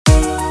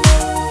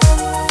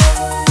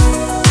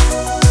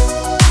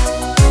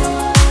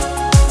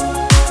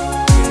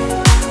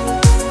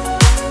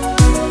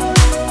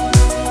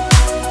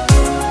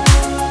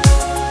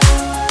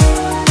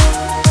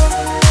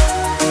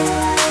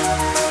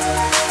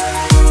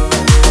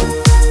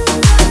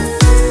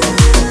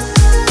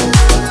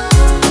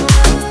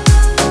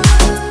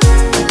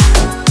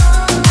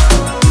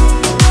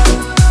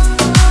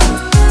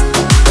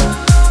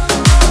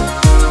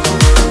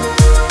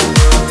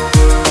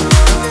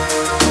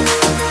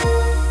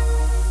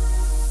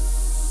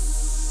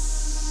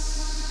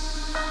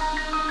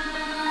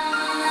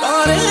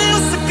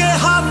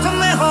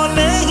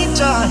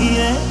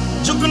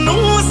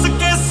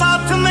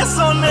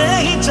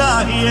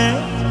चाहिए।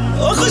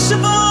 ओ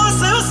खुशबू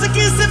से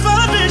उसकी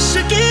सिफारिश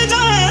की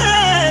जाए,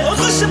 ओ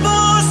खुशबू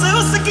से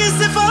उसकी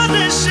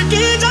सिफारिश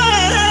की जाए।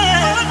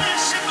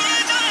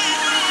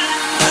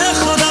 ऐ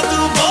खुदा तू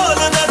बोल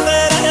दे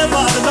तेरे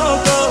बादलों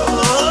को,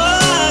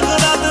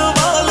 खुदा तू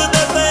बोल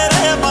दे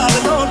तेरे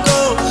बादलों को,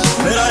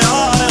 मेरा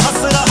यार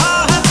हंस रहा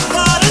है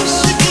बारिश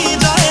की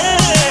जाए,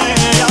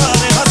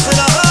 यार हंस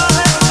रहा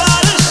है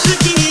बारिश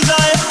की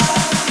जाए।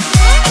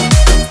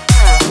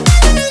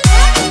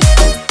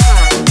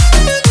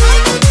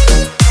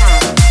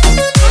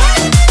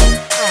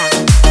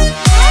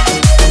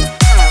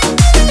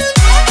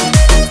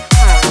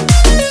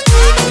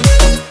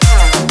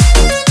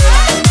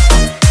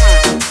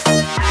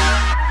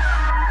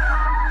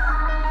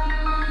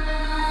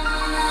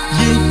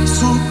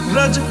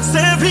 सूरज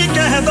से भी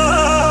कह दो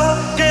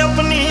कि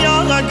अपनी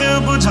आग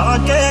बुझा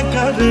के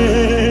करे,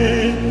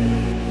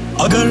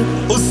 अगर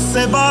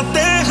उससे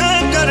बातें हैं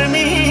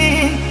करनी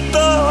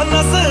तो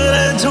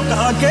नजर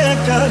झुका के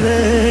करे।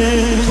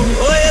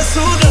 ओ ये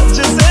सूरज